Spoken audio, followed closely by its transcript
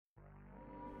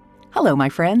Hello, my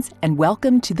friends, and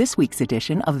welcome to this week's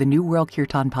edition of the New World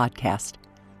Kirtan Podcast.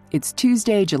 It's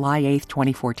Tuesday, July 8th,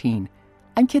 2014.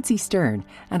 I'm Kitsy Stern,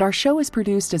 and our show is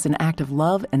produced as an act of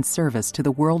love and service to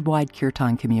the worldwide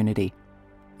Kirtan community.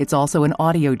 It's also an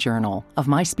audio journal of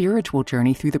my spiritual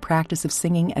journey through the practice of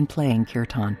singing and playing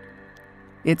Kirtan.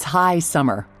 It's high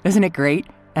summer, isn't it great?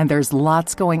 And there's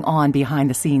lots going on behind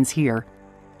the scenes here.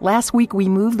 Last week, we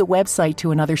moved the website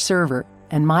to another server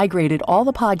and migrated all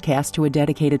the podcasts to a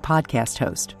dedicated podcast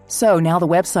host. So now the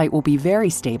website will be very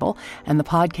stable, and the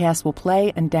podcast will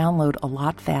play and download a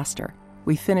lot faster.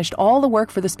 We finished all the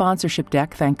work for the sponsorship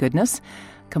deck, thank goodness.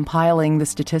 Compiling the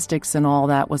statistics and all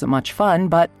that wasn't much fun,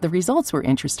 but the results were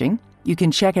interesting. You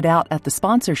can check it out at the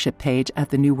sponsorship page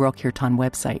at the New World Kirtan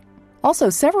website. Also,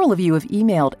 several of you have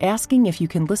emailed asking if you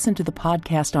can listen to the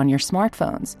podcast on your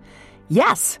smartphones.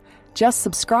 Yes! Just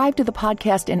subscribe to the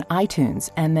podcast in iTunes,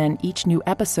 and then each new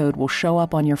episode will show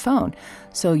up on your phone,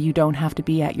 so you don't have to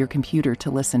be at your computer to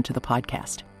listen to the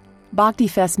podcast. Bhakti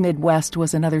Fest Midwest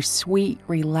was another sweet,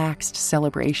 relaxed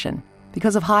celebration.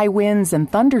 Because of high winds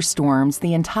and thunderstorms,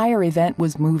 the entire event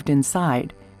was moved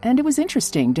inside, and it was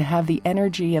interesting to have the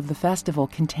energy of the festival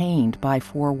contained by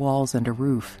four walls and a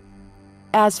roof.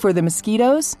 As for the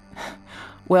mosquitoes,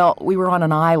 well, we were on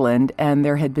an island, and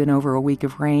there had been over a week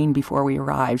of rain before we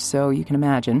arrived, so you can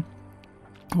imagine.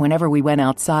 Whenever we went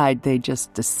outside, they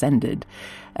just descended,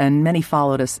 and many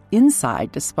followed us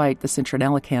inside despite the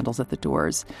citronella candles at the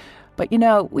doors. But,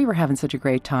 we were having such a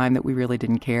great time that we really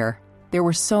didn't care. There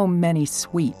were so many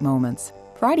sweet moments.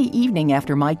 Friday evening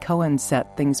after Mike Cohen's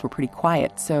set, things were pretty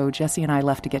quiet, so Jesse and I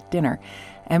left to get dinner.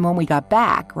 And when we got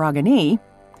back, Ragini,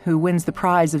 who wins the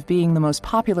prize of being the most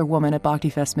popular woman at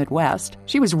Bhakti Fest Midwest,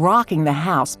 she was rocking the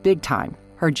house big time.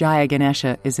 Her Jaya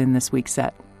Ganesha is in this week's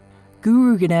set.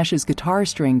 Guru Ganesha's guitar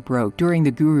string broke during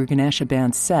the Guru Ganesha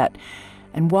band's set,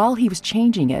 and while he was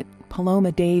changing it,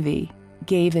 Paloma Devi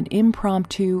gave an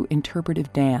impromptu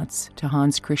interpretive dance to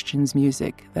Hans Christian's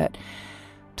music that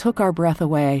took our breath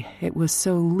away. It was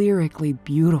so lyrically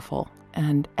beautiful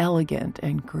and elegant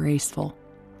and graceful.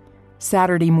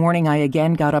 Saturday morning, I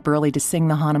again got up early to sing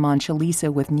the Hanuman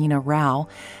Chalisa with Nina Rao,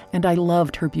 and I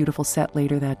loved her beautiful set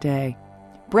later that day.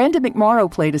 Brenda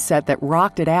McMorrow played a set that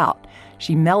rocked it out.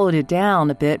 She mellowed it down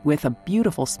a bit with a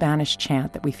beautiful Spanish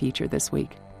chant that we feature this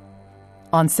week.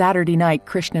 On Saturday night,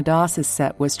 Krishna Das's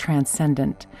set was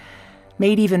transcendent,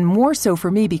 made even more so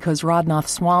for me because Radhanath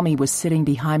Swami was sitting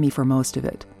behind me for most of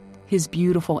it. His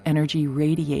beautiful energy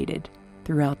radiated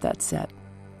throughout that set.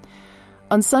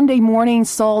 On Sunday morning,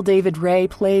 Saul David Ray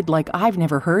played like I've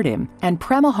never heard him, and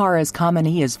Premahara's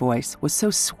Kamaniya's voice was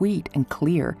so sweet and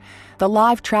clear. The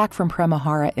live track from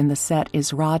Premahara in the set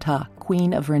is Radha,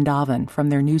 Queen of Vrindavan, from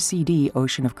their new CD,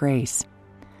 Ocean of Grace.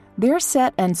 Their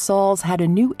set and Saul's had a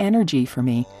new energy for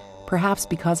me, perhaps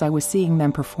because I was seeing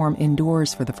them perform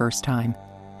indoors for the first time.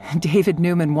 David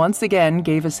Newman once again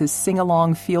gave us his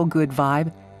sing-along feel-good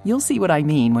vibe. You'll see what I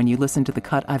mean when you listen to the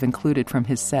cut I've included from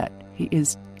his set. He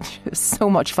is just so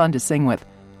much fun to sing with.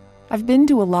 I've been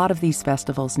to a lot of these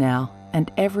festivals now,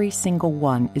 and every single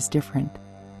one is different.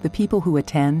 The people who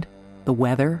attend, the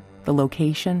weather, the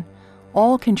location,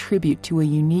 all contribute to a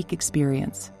unique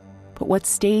experience. But what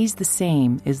stays the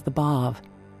same is the bhav,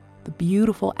 the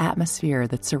beautiful atmosphere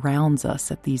that surrounds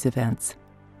us at these events.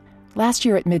 Last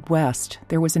year at Midwest,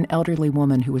 there was an elderly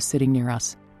woman who was sitting near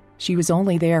us. She was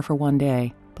only there for one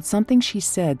day, but something she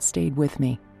said stayed with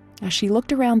me. As she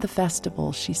looked around the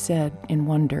festival, she said, in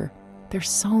wonder, "There's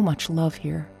so much love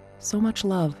here, so much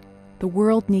love. The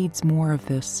world needs more of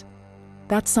this."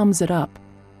 That sums it up.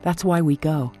 That's why we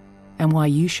go, and why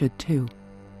you should too.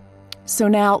 So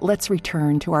now let's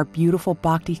return to our beautiful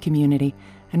Bhakti community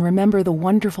and remember the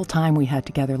wonderful time we had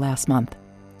together last month.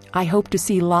 I hope to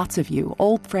see lots of you,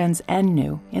 old friends and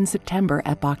new, in September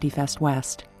at Bhakti Fest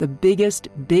West, the biggest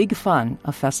big fun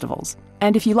of festivals.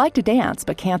 And if you like to dance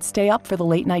but can't stay up for the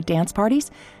late-night dance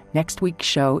parties, next week's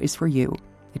show is for you.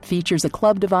 It features a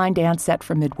Club Divine dance set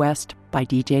from Midwest by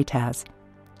DJ Taz.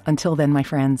 Until then, my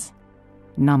friends,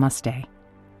 namaste.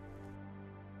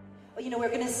 Well, we're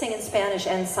going to sing in Spanish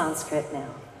and Sanskrit now,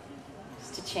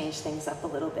 just to change things up a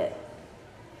little bit.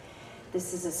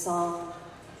 This is a song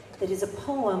that is a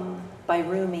poem by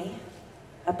Rumi,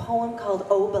 a poem called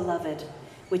O Beloved,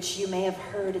 which you may have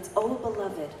heard. It's, "O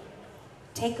Beloved,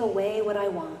 take away what I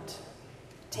want,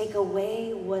 take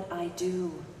away what I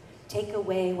do, take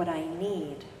away what I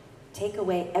need, take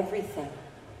away everything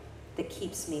that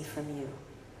keeps me from you."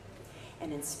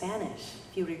 And in Spanish,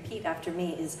 if you repeat after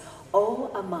me, is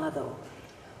 "O amado,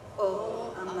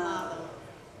 Oh amado,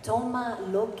 toma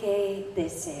lo que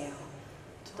deseo,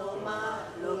 toma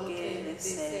lo que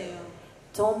deseo,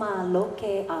 Toma lo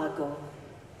que hago.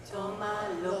 Toma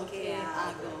lo que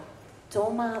hago.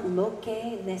 Toma lo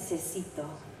que necesito.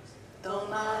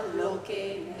 Toma lo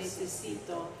que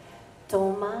necesito.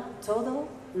 Toma todo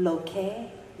lo que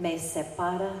me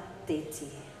separa de ti.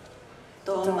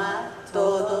 Toma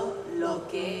todo lo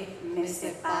que me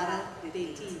separa de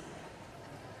ti.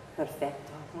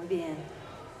 Perfecto, muy bien.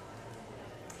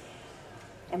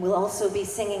 And we'll also be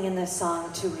singing in this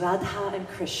song to Radha and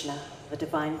Krishna, the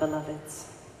divine beloveds.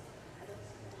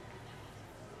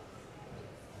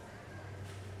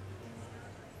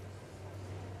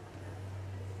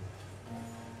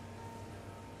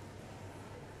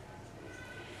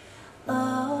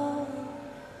 Oh,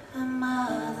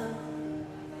 amado,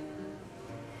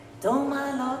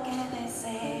 toma lo que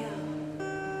deseo,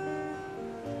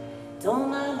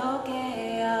 toma lo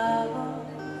que hago,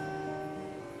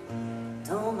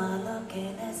 toma lo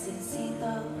que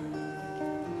necesito,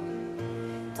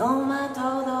 toma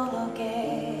todo lo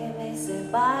que me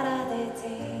separa de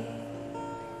ti.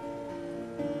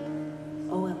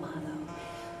 Oh, amado,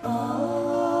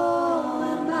 oh,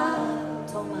 amado,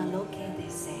 toma lo que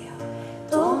deseo.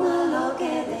 Toma lo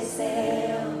que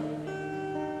deseo,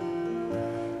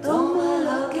 toma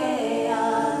lo que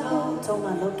hago,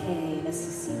 toma lo que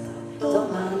necesito,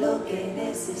 toma lo que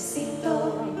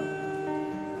necesito,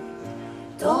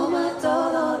 toma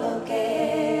todo lo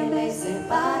que me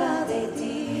separa de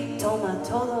ti, toma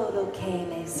todo lo que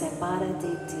me separa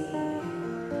de ti,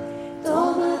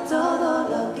 toma todo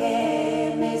lo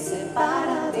que me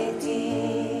separa de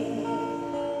ti.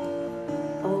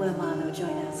 Oh, amado,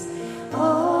 join us.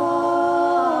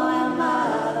 Oh,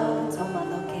 amado, toma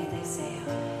lo que deseo,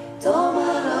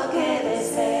 toma lo que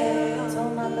deseo,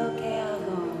 toma lo que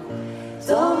hago,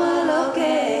 toma lo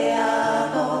que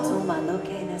hago, toma lo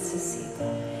que necesito,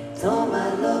 toma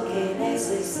lo que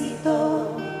necesito,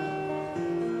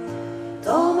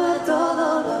 toma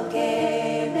todo lo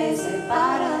que me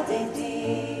separa de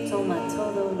ti, toma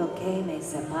todo lo que me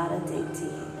separa de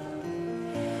ti.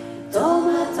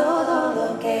 Toma todo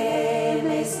lo que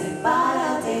me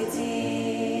separa de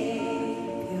ti.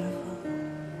 Beautiful.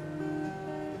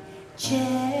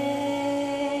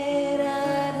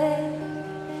 Radhe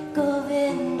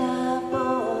Govinda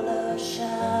Bolo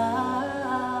Shah.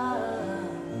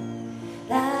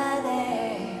 Radhe,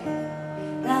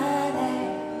 Radhe,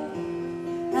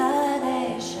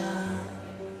 Radhe Shah.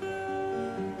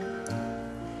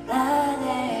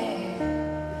 Radhe,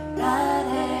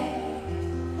 Radhe.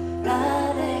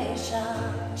 Radhe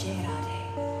Sham, Jai Radhe,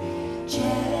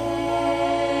 Jai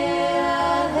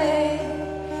Radhe,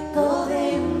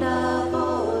 Govinda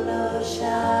Bolo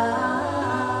Sham,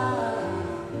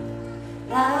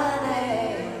 Radhe,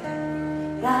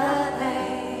 Radhe,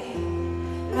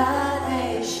 Radhe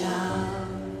Sham,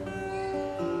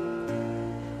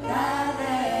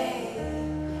 Radhe,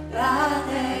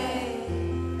 Radhe,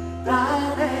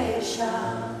 Radhe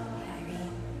Sham.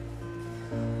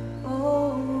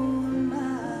 Oh,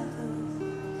 amado,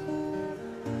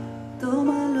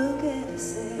 toma lo que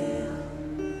deseo,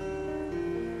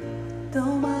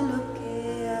 toma lo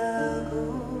que hago,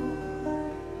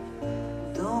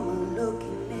 toma lo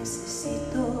que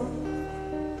necesito,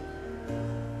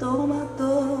 toma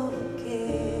todo lo que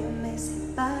me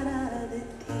separa de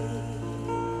ti,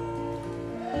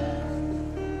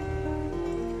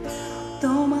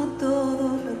 toma todo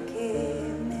lo que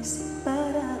me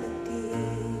separa de ti.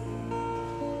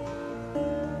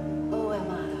 Oh,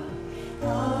 amado,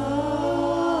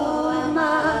 oh,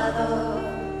 amado,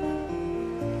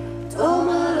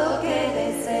 toma lo que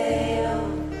deseo,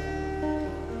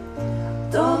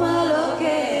 toma lo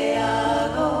que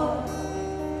hago,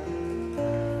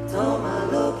 toma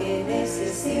lo que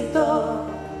necesito,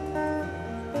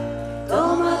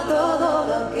 toma todo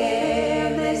lo que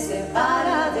me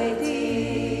separa de ti,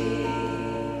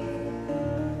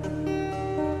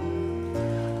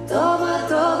 toma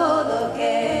todo lo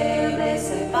que me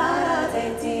separa de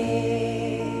ti.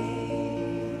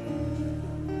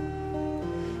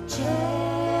 Jai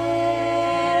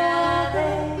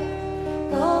Radhe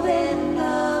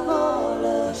Govinda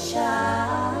Bolo Shah.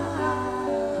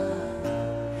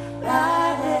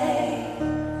 Radhe,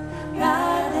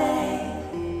 Radhe,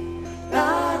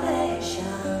 Radhe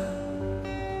Sham.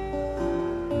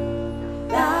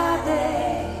 Radhe,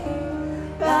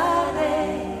 Radhe,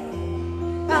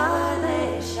 Radhe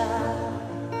Sham.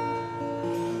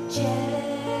 Jai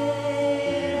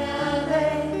Radhe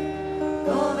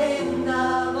Govinda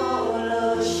Bolo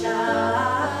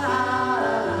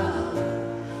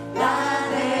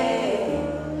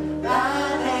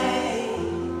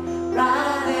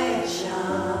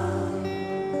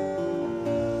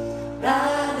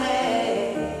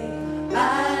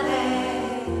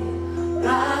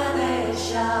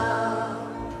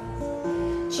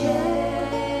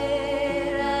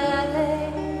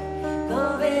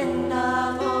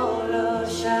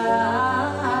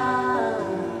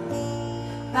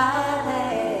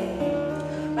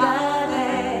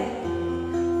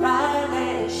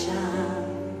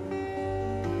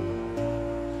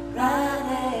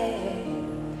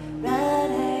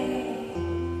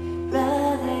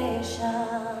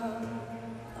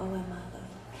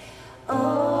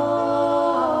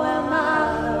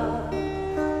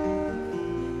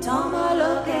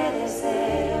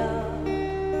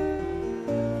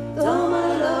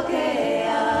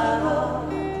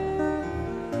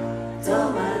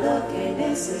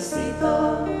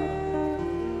necesito.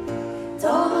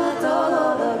 Toma todo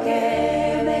lo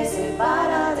que me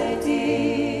separa de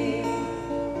ti.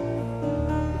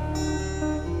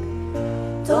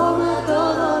 Toma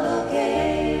todo lo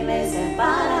que me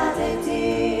separa de ti.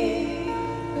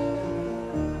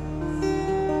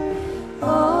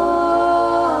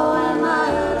 Oh,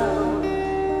 amado,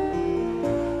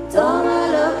 toma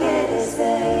lo que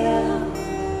deseo.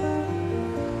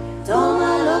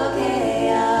 Toma lo que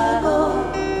hago.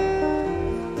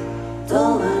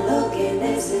 Toma lo que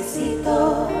necesito.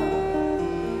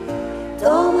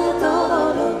 Toma todo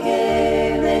lo que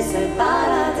me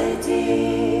separa de ti.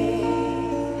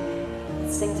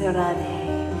 Sing to Radhe.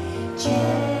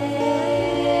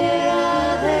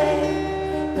 Radhe,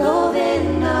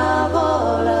 Govinda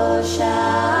Bolo Sham.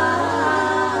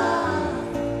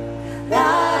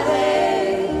 Radhe,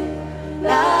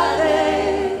 Radhe,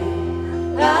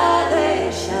 Radhe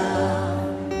Sham.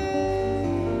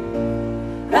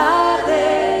 Radhe,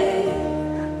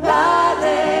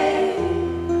 Radhe,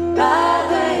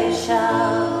 Radhe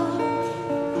Sham.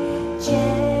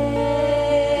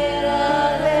 Jai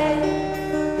Radhe,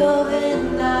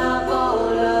 Govinda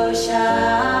Bolo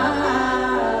Sham.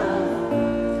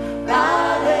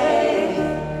 Radhe,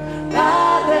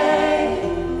 Radhe,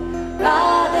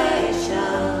 Radhe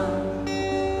Sham.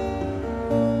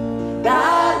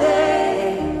 Radhe,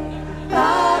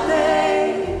 Radhe,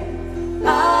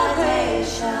 Radhe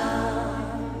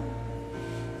Sham.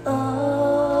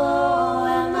 Oh,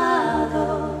 amado,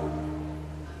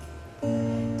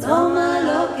 toma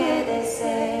lo que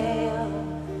deseo.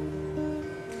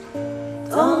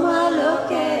 Toma lo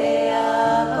que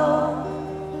hago.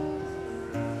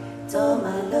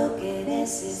 Toma lo que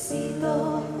necesito.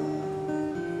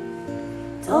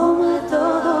 Toma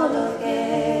todo lo que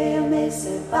me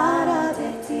separa de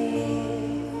ti.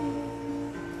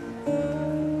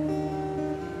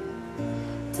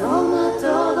 Toma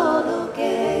todo lo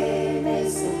que me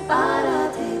separa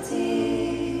de ti.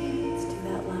 Let's do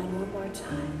that line one more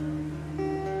time.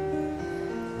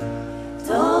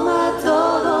 Toma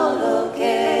todo lo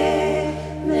que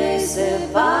me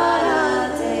separa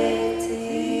de ti.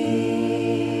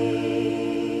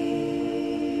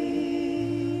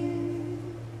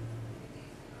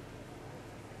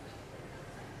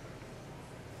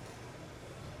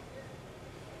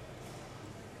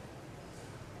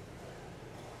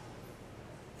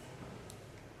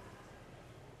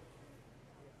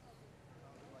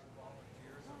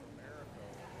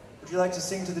 Would you like to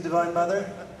sing to the Divine Mother?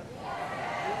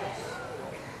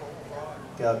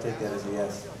 Okay, I'll take that as a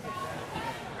yes.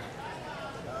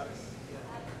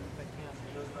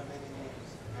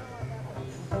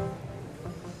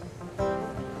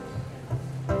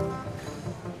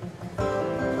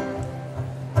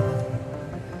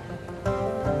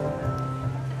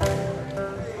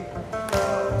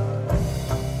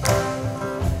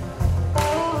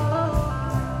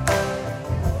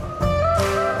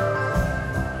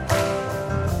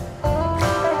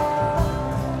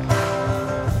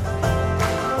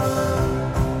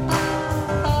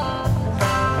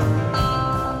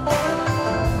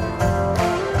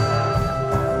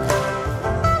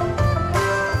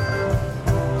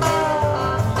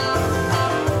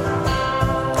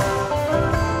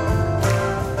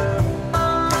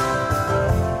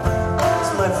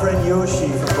 Yoshi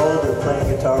from Boulder playing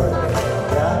guitar with me.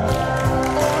 Yeah?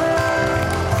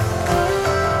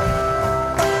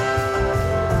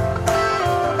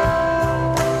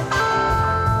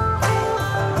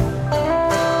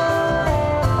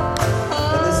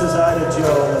 And this is Ida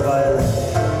Joe on the violin.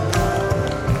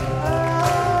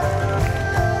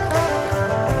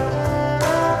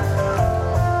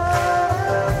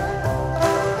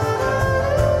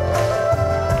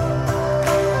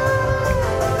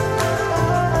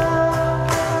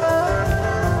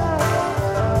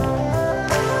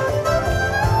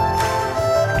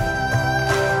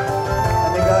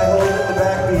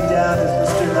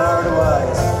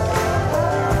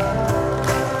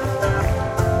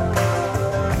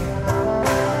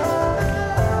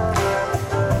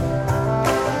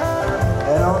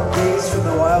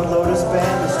 Lotus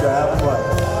Band, Mr. Alvin White.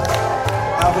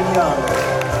 Alvin Young.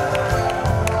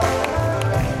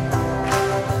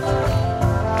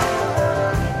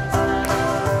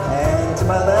 And to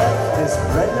my left is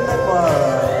Brenda McMorrow.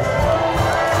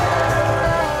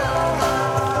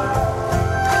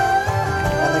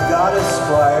 And the Goddess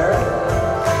Squire.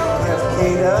 We have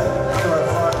Kada to our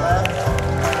far left.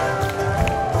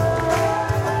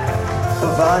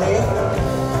 Bhavani.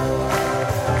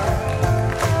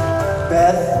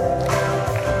 Beth,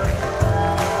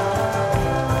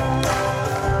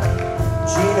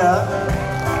 Gina,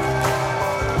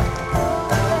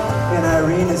 And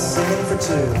Irene is singing for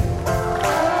two.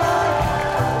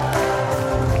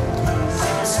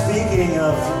 Speaking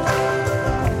of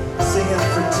singing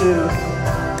for two,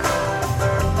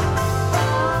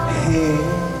 hey,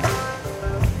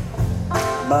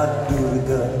 Ma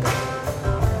Durga,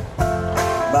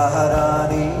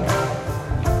 Maharani,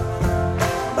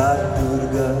 Ma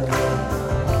Durga,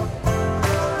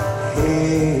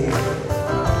 hey,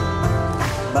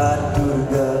 Ma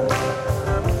Durga,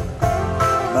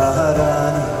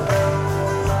 Maharani,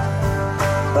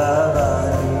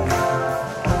 Bhavani,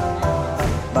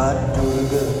 Ma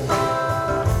Durga.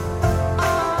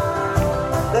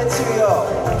 Let's hear y'all.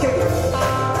 Kick it.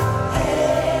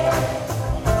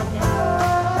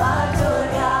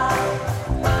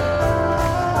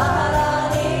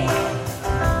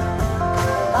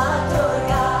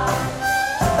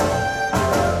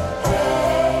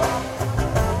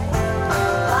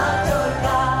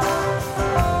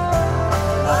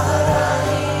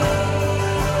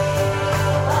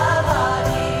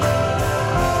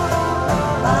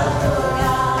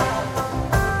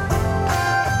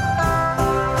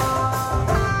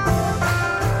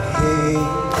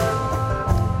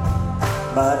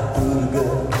 Ma Durga,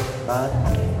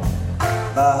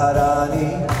 Maharani,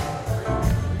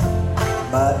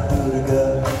 Ma Durga,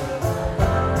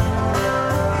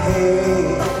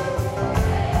 hey,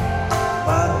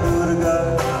 Ma Durga,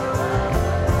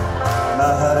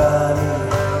 Maharani,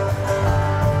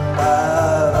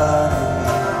 Bhavani,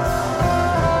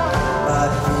 Ma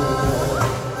Durga.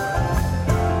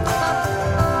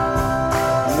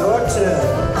 Your turn.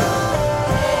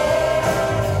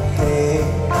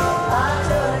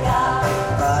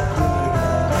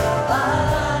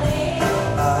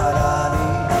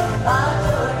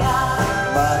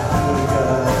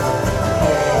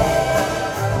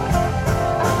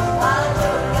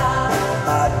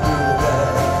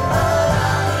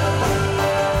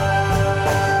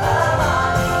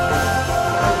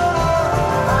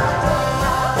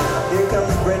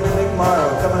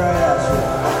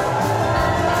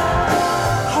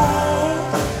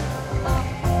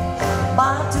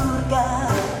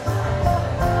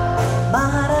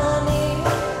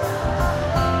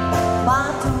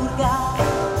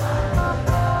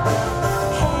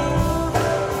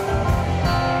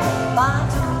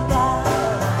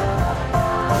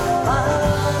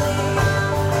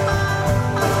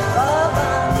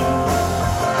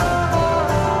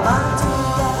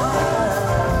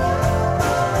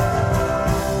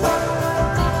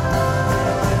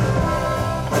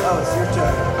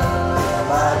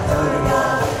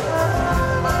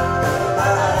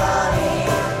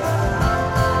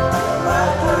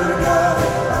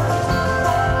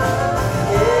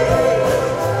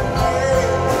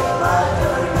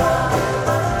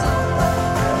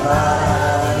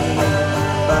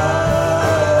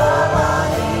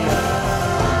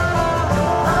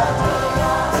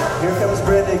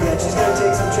 Again. She's going to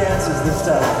take some chances this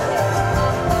time.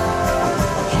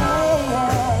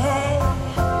 Hey,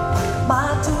 Ma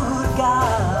Durga.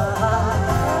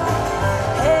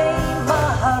 Hey,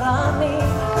 Maharani,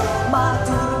 Ma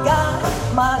Durga,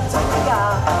 Ma Durga.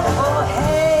 Oh,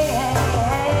 hey,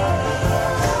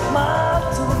 Ma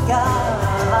Durga.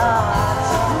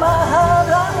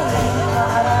 Maharani,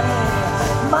 Maharani,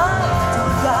 Ma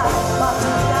Durga, Ma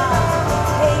Durga.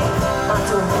 Hey, Ma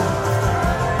Durga.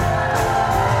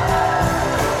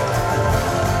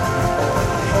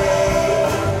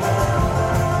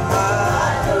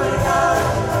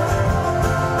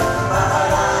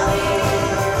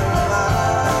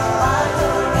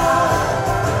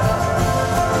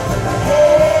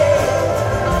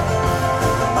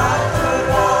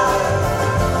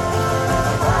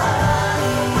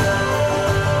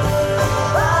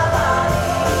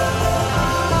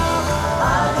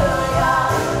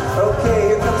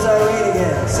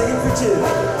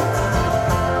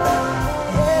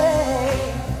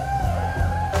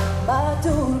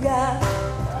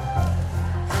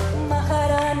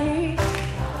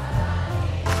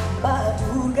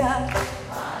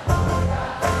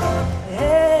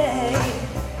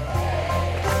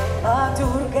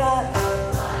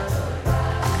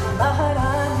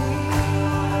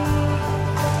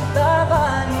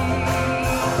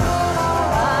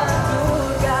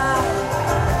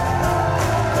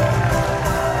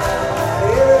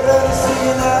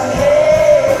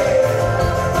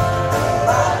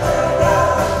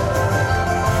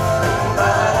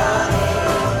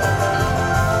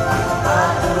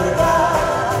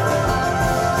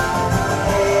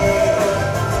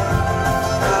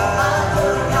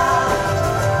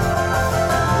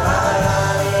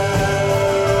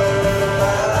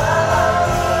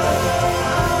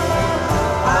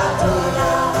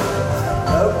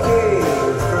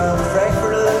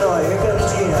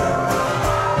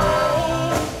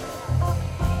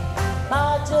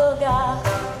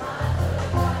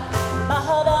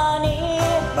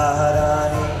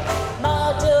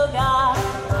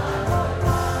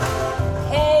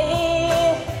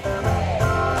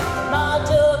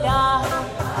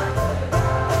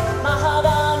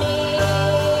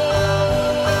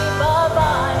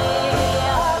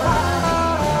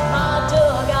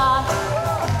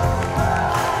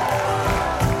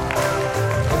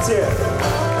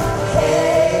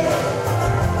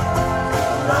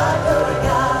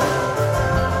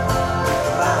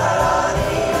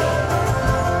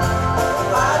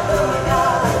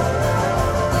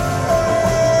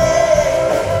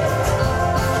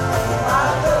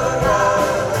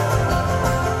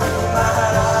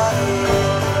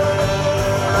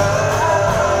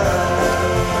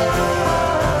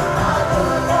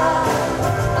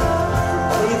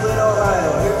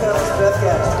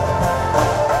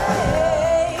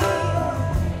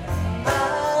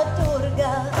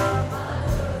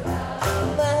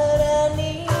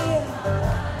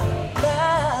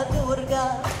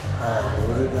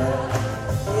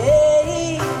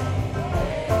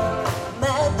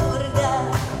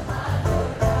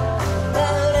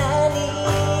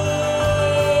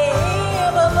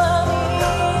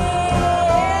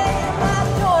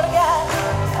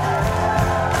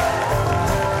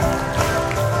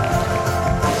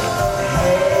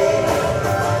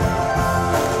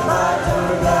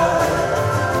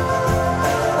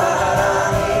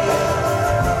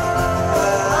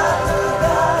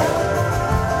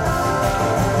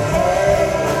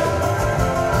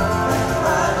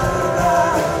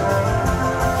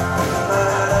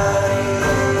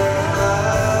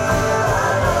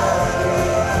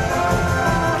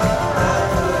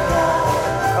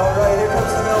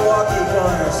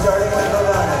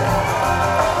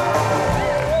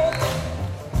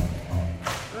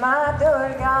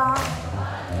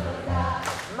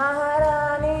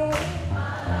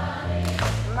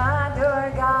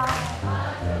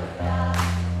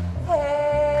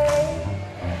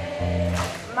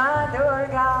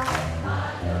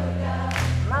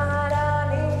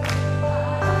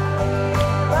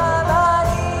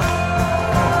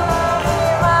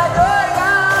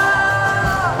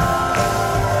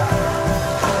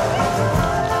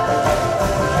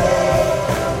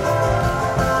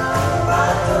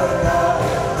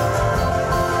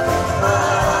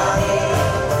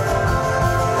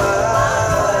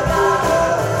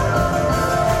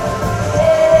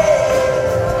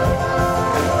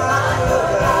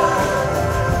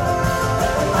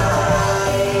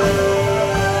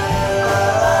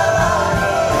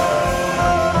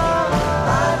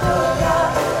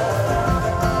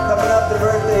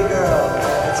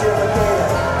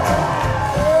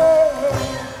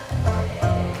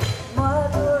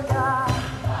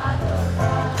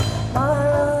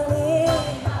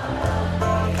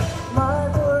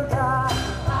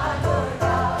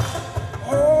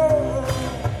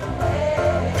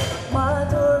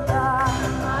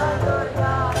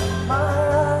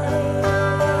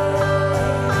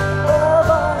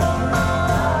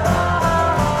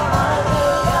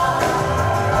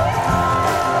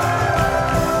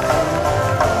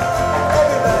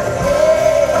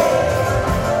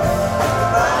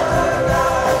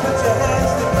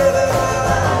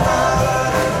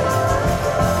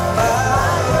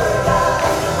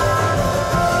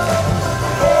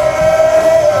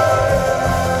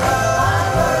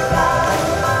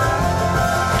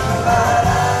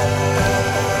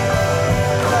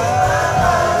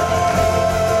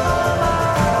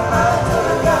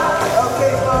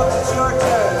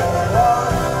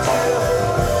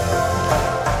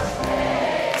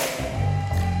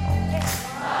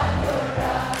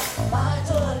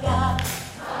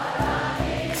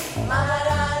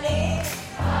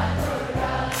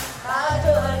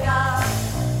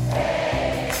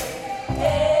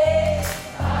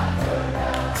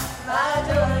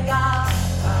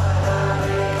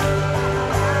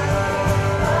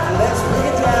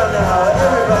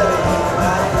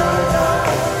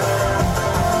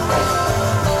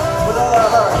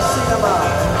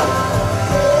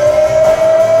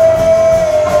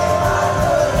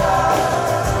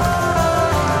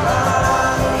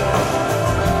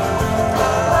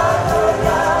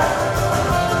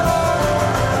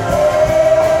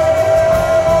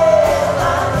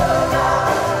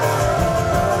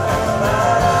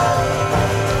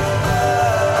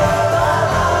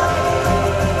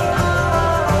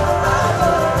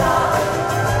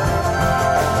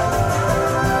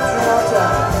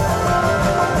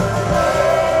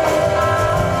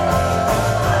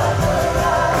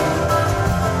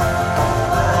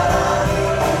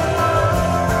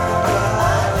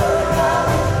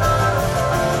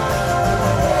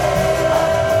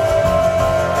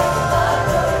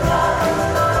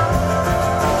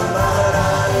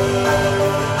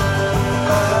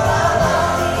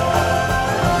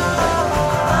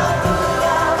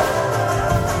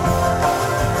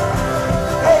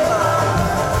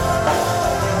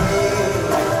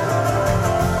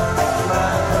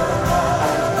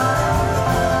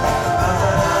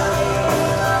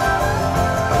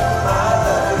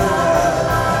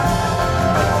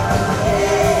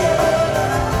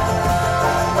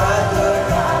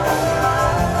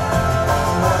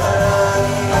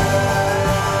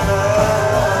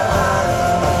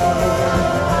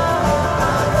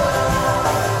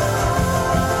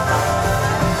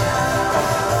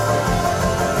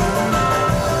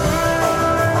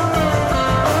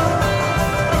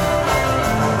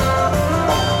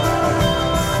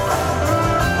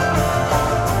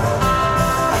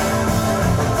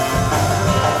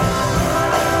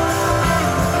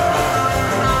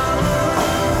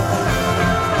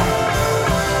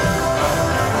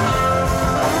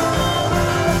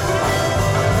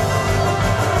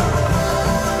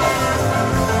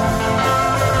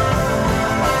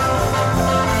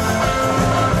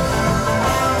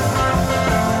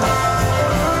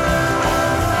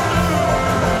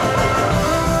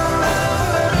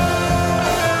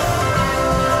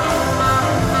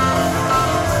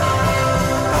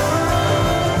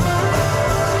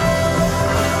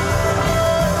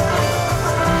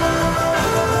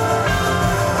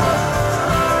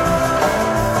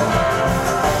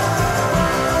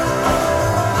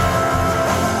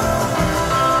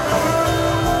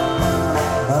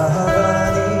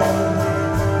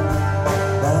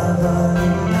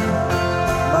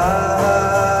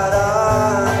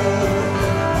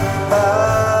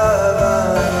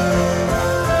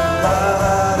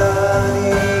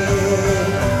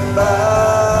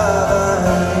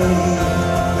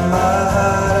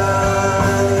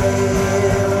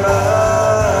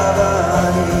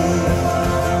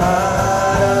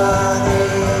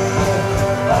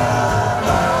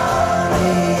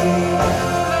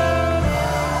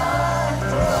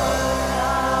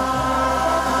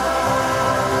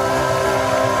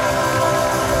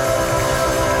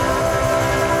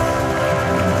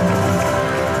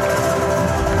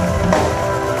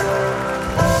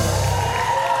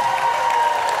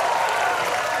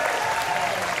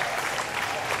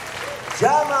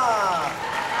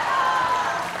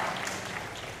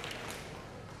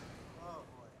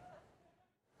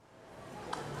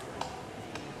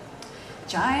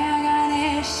 Jaya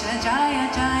Ganesha, Jaya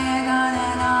Jaya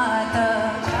Gananatha.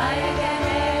 Jaya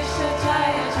Ganesha,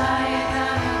 Jaya Jaya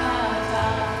Gananatha.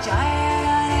 Jaya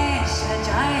Ganesha,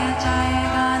 Jaya Jaya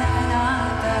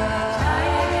Gananatha.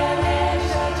 Jaya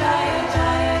Ganesha, Jaya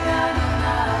Jaya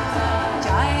Gananatha.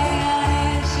 Jaya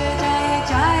Ganesha, Jaya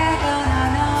Jaya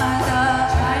Gananatha.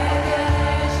 Jaya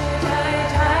Ganesha, Jaya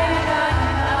Jaya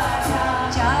Gananatha.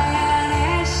 Jaya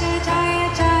Ganesha, Jaya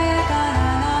Jaya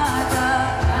Gananatha.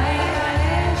 Jaya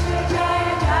Ganesha,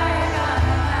 Jaya Jaya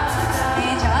Gananatha.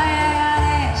 Jaya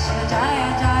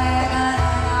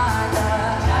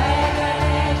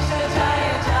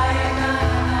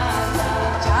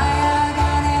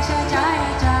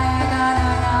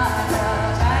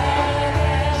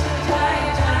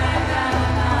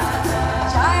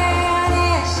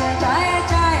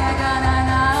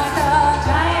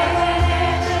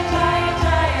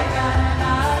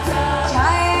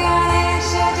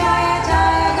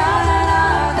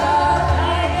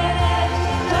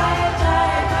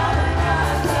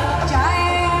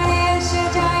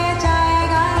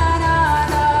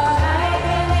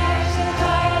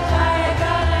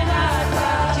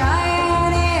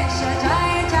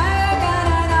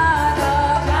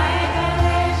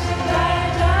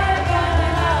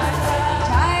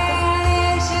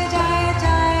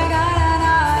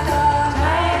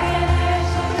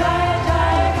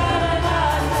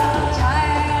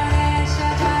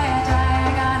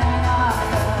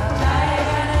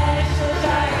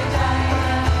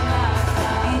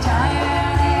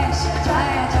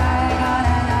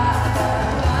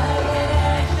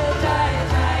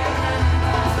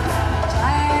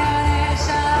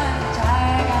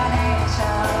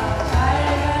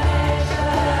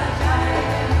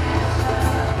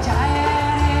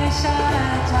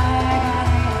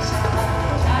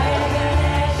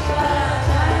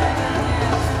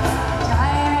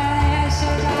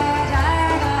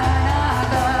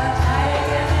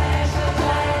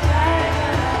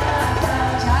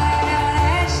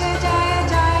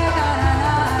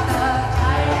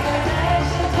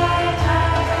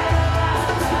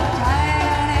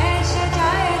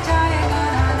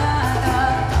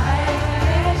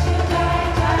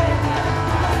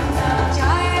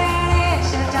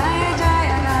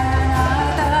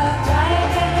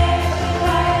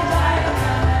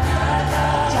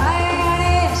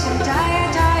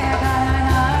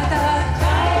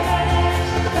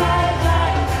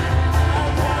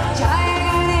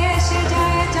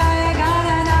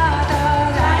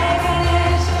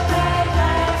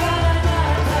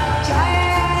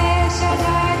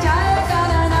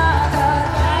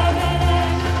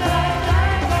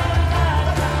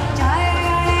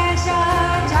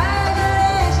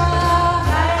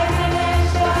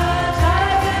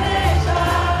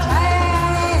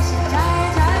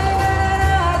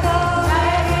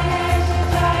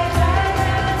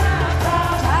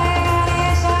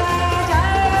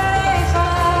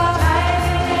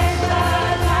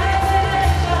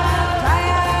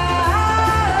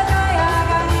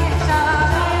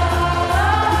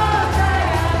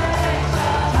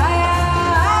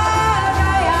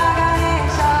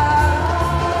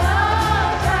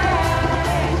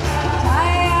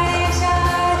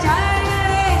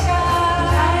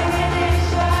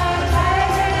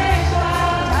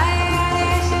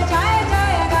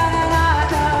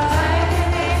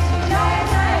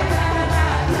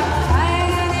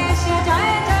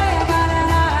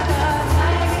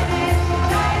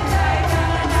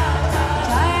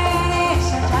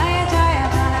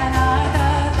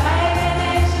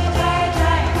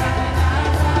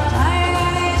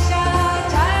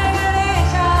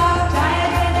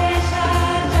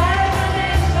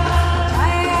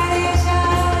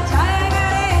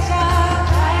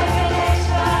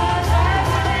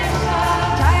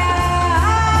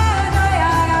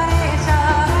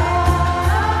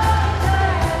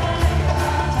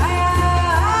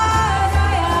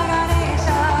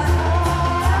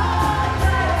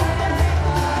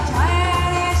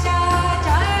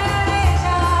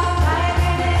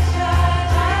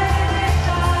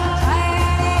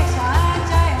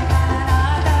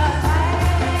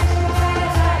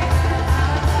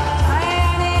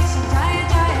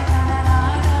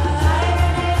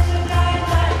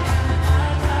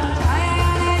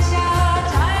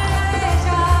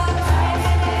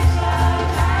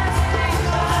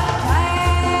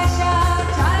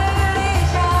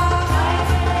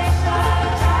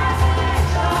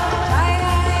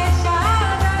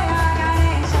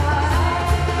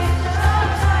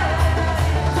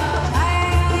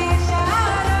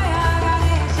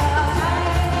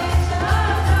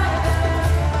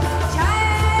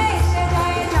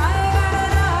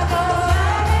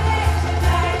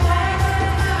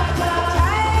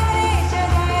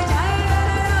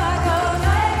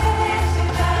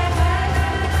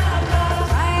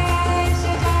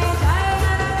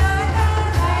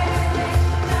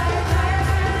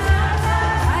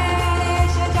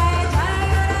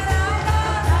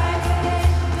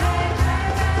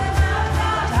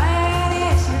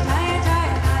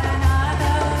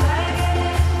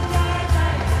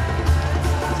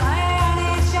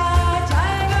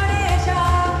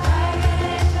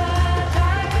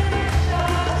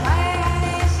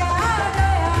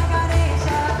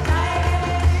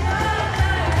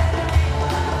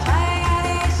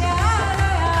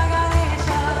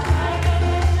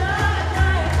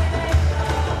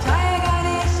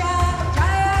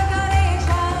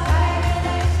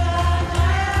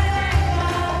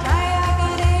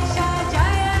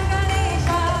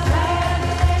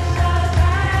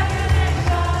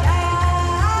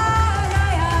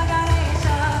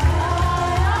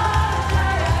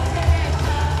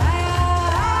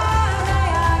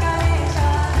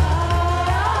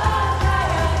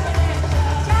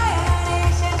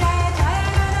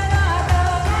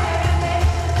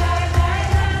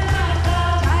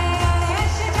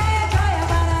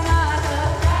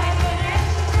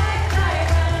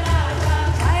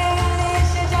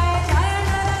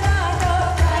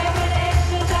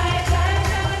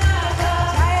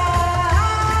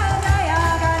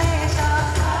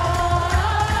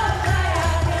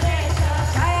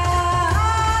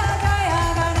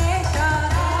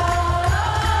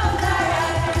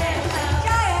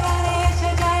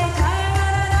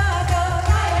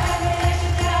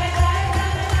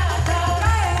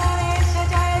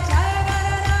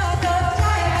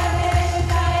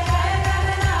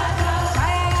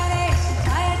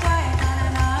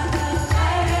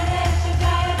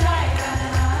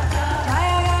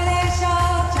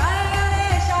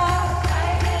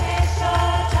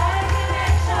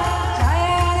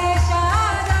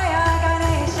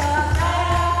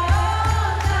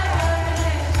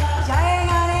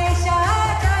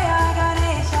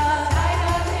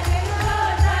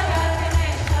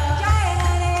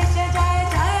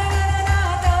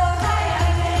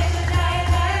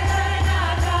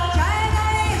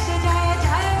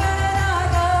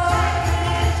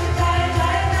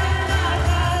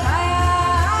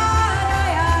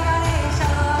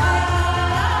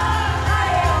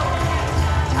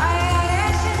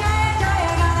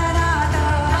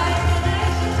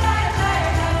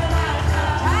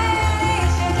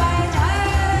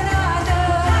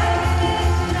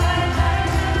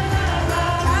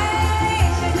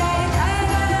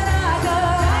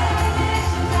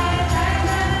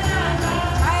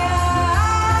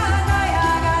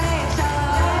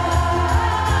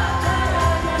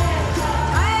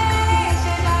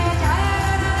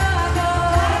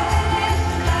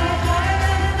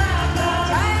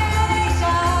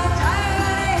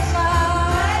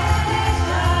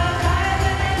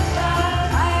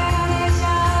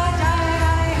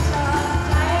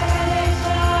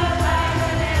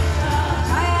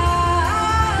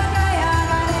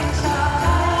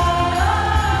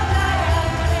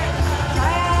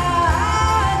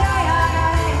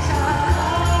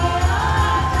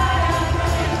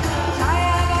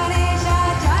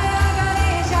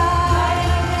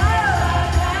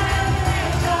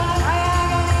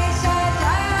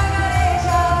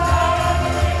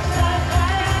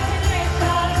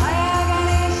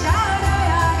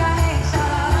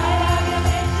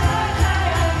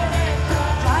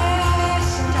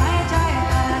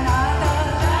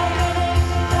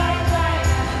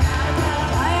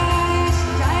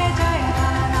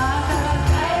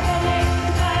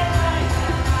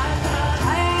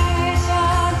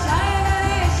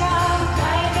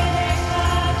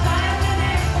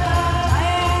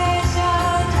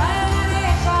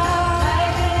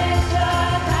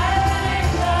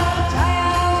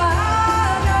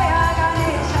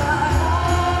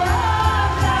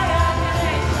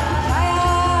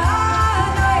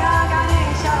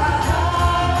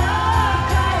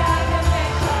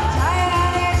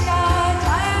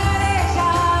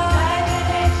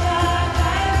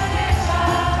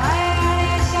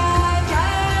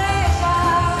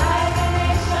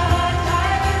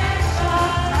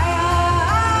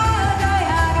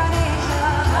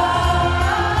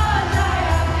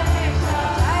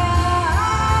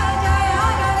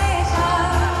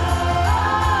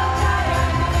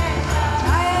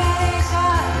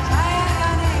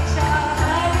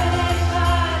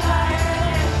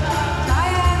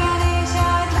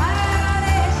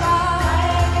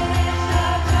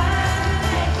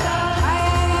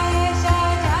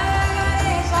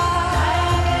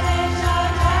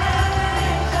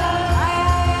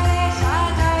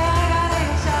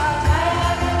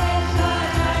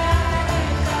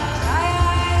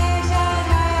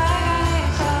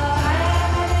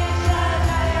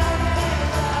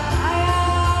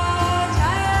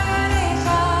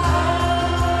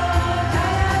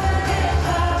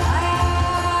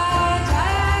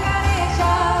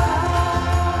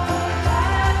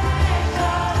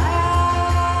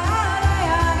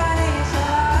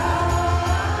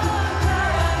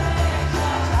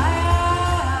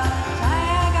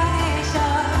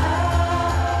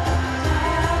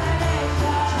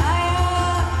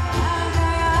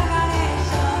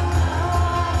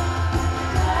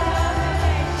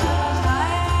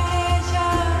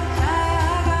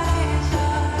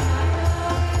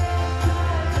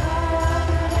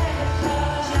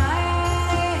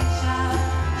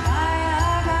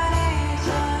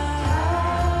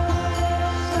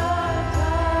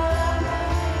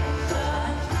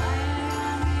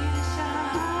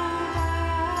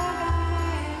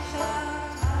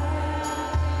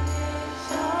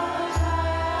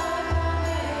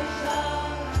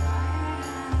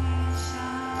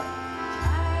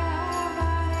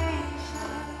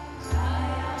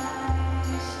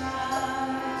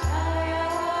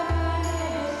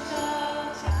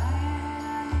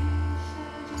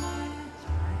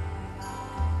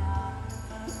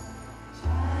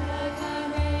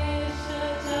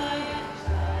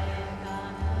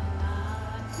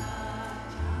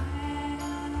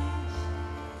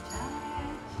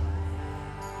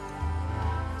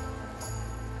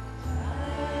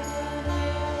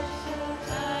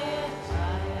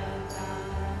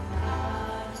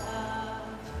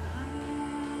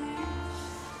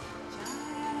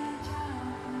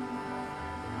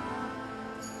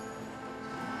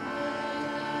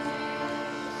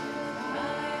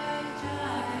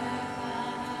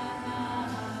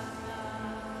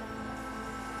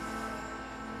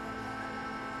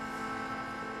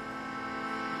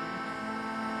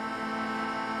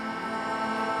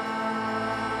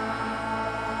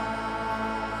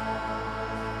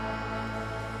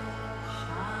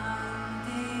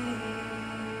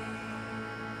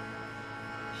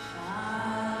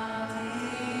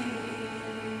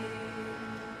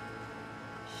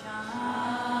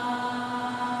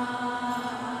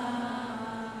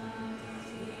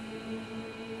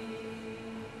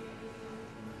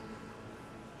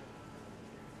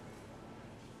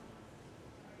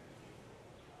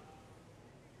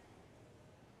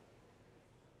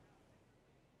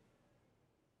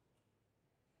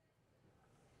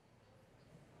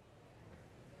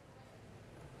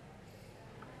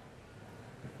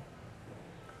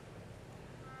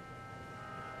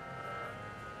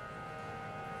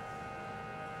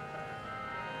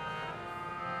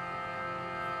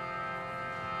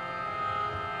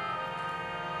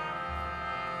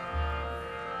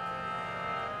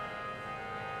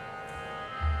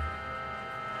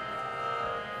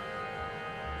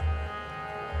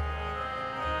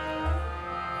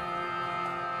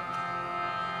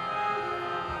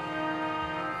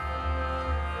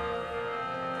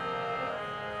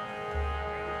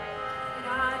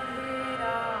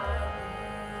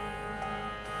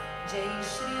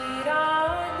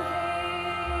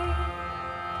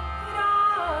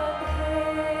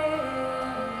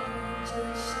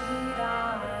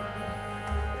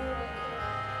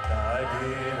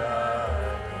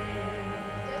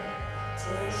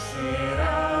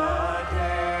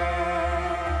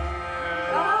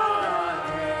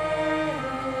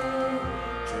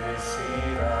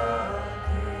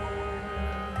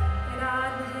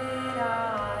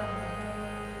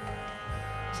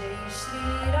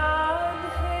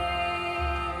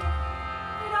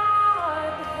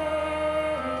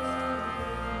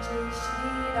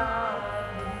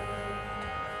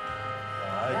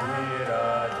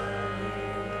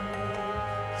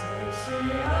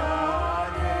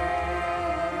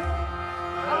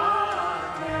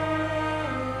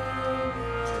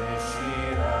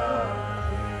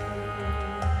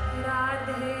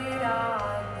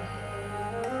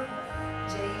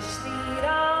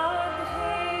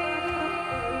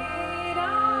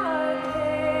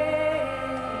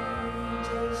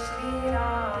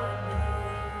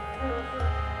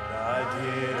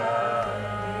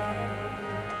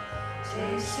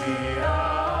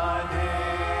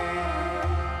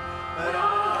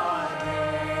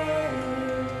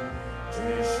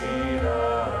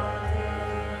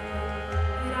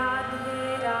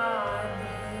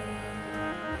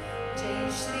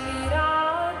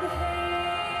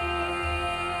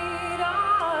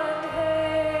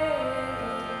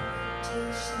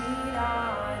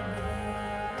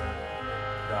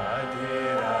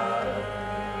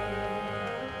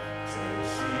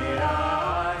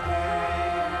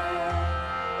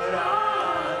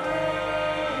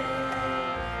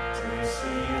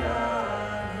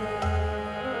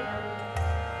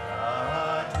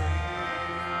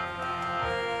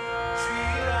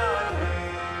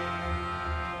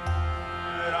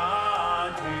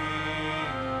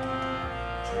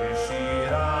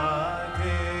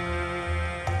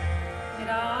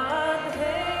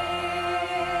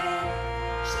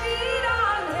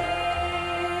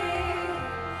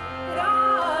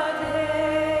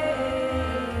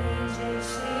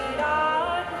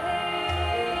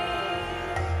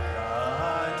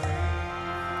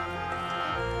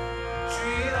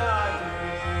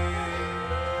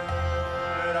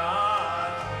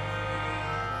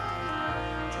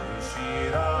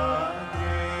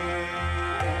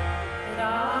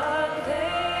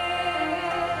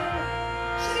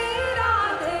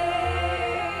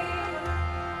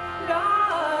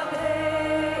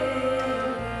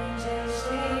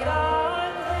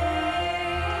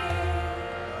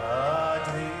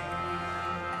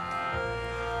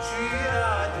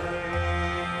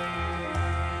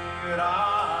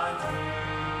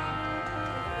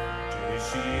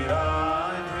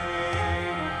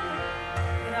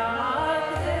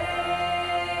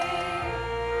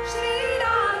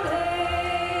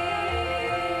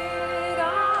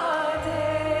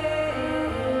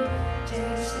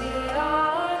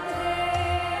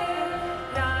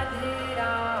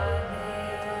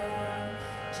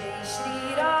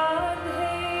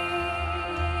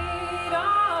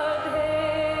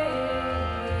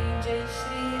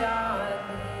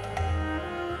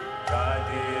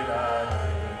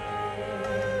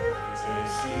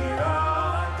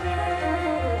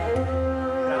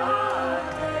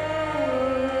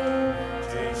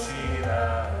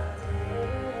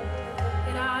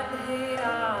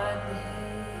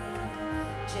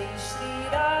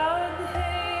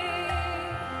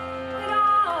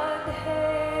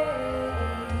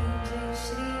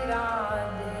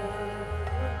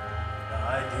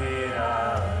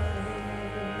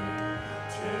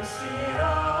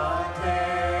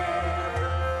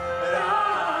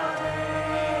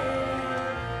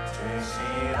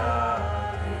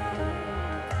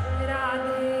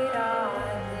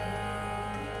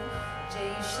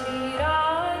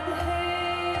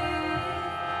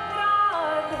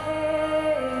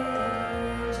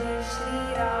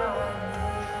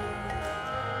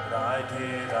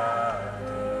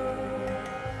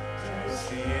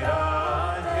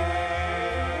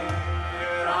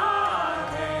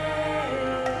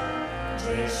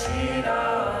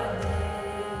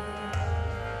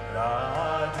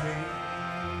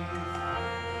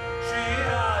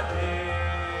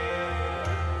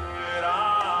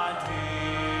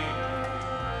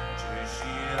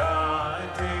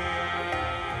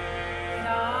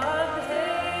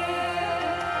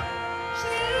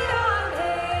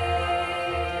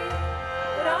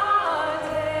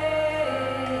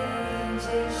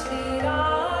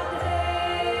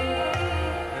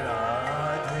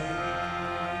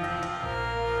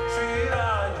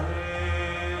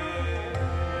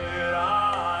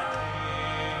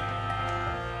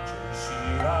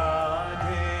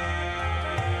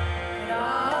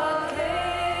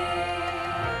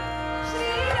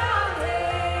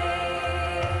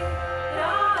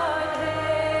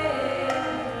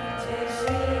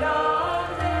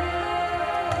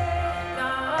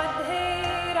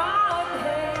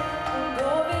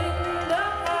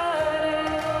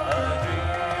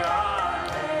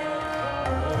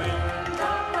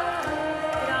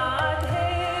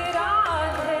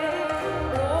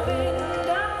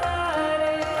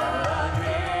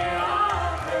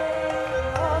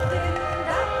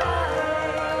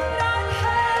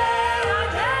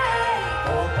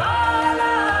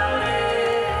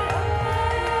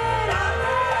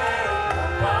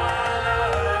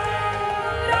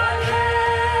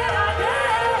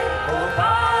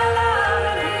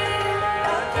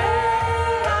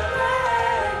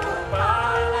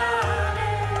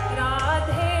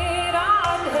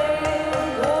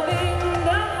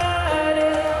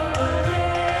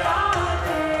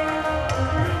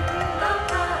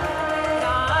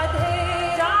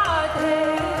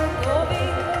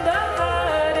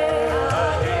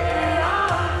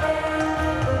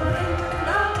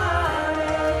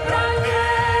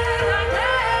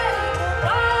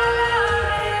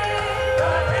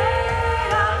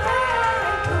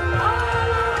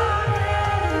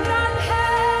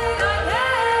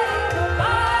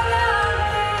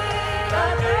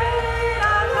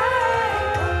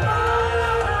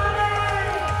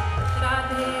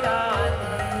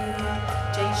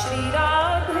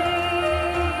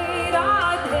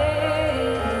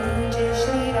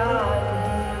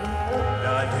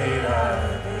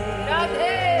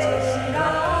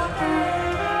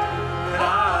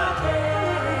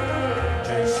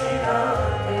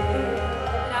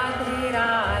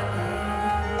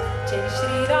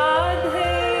separa